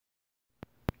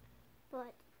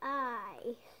but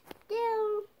I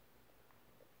still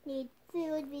need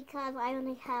food because I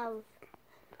only have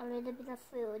a little bit of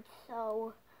food.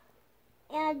 So,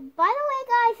 and by the way,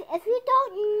 guys, if you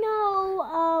don't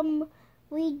know,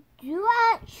 we do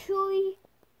actually,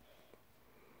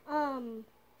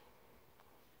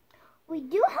 we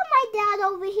do have my dad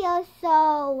over here.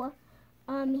 So,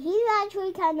 he's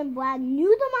actually kind of brand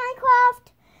new to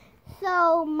Minecraft.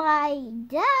 So my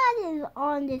dad is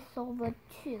on this server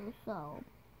too, so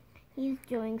he's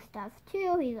doing stuff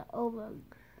too. He's over,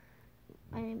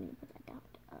 I didn't mean to put that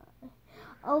down,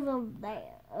 over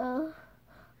there,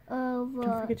 over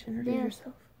Don't forget to introduce there.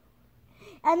 yourself.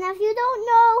 And if you don't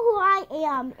know who I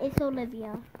am, it's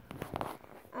Olivia.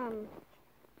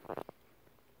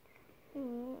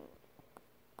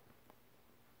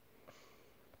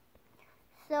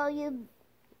 So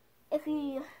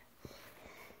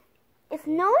if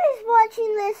no one is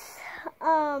watching this,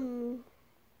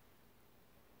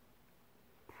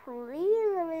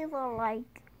 please leave a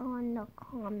like on the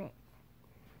comments.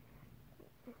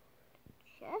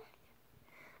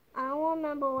 I don't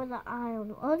remember where the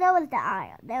iron. Oh, that was the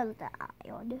iron. That was the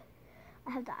iron.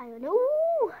 I have the iron.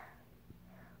 Ooh.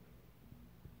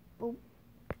 Boop.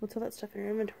 What's all that stuff in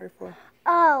your inventory for?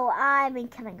 Oh, I've been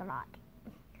killing a lot.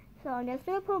 So I'm just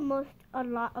gonna put a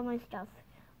lot of my stuff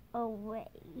away.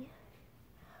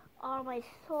 All my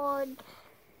swords.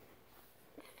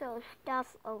 So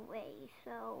stuff away.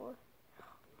 So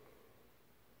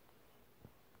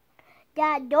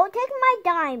Dad, don't take my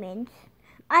diamonds.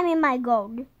 I mean my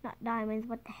gold, not diamonds.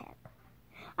 What the heck?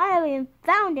 I haven't even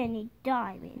found any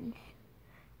diamonds.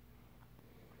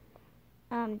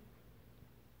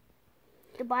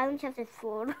 The bottom chest is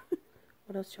full.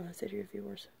 What else do you want to say to your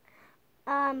viewers?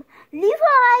 Leave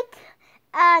a like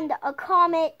and a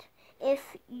comment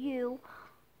if you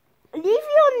leave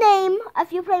your name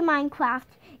if you play Minecraft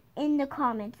in the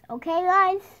comments, okay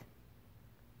guys?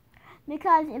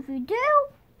 Because if you do,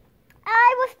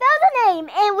 I will spell the name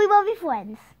and we will be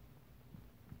friends.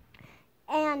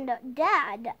 And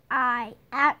Dad, I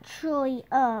actually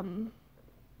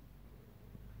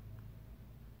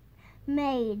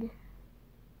made.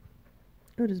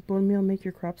 Oh, does bone meal make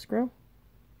your crops grow?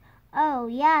 Oh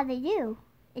yeah, they do.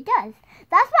 It does.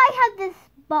 That's why I have this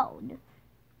bone.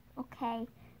 Okay,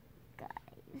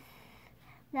 guys.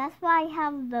 That's why I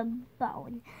have the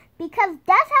bone. Because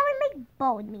that's how we make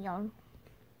bone meal.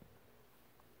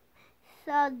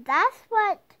 So that's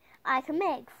what I can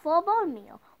make. 4 bone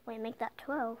meal. Wait, make that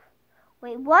 12.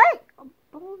 Wait, what? A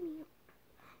bone meal?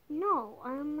 No,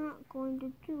 I'm not going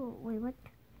to do it. Wait, what?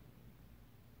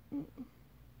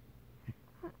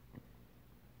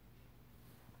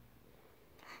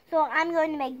 So I'm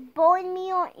going to make bone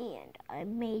meal, and I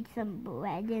made some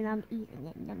bread, and I'm eating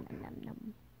it. Nom, nom, nom,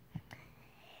 nom.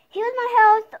 Here's my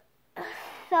health.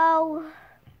 So,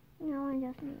 no, I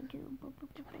just need to. Do you want to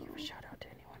give a shout out to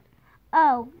anyone?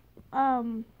 Oh,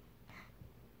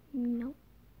 no.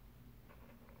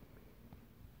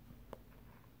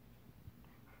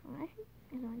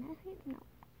 Is there nothing? No.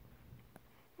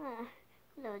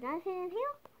 Is there nothing in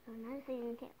here? Is there nothing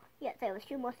in here? Yes, there was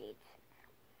 2 more seeds.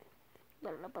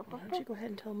 Why don't you go ahead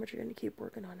and tell them what you're going to keep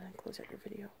working on and then close out your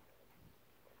video.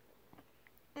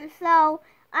 So,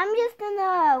 I'm just going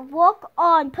to work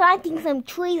on planting some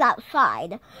trees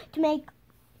outside to make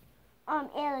it a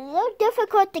little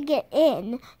difficult to get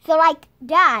in. So, like,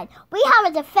 Dad, we have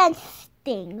a defense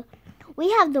thing. We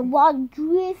have the wall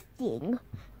drifting.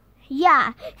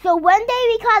 Yeah, so one day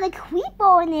we caught a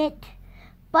creeper in it,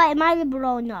 but it might have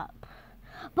blown up.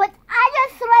 But I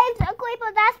just slayed a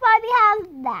creeper, that's why we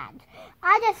have that.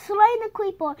 I just slayed the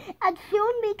creeper, and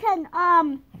soon we can,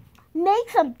 make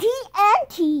some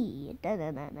TNT.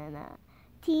 Da-da-da-da-da.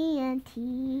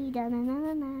 TNT.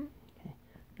 Da-da-da-da-da. Okay,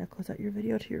 now close out your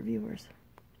video to your viewers.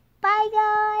 Bye,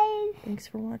 guys. Thanks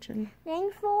for watching.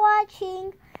 Thanks for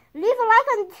watching. Leave a like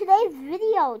on today's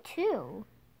video, too.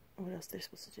 What else are they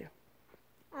supposed to do?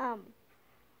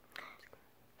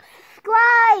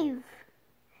 Subscribe.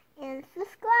 And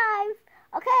subscribe.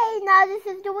 Okay, now this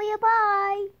is the way.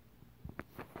 Bye.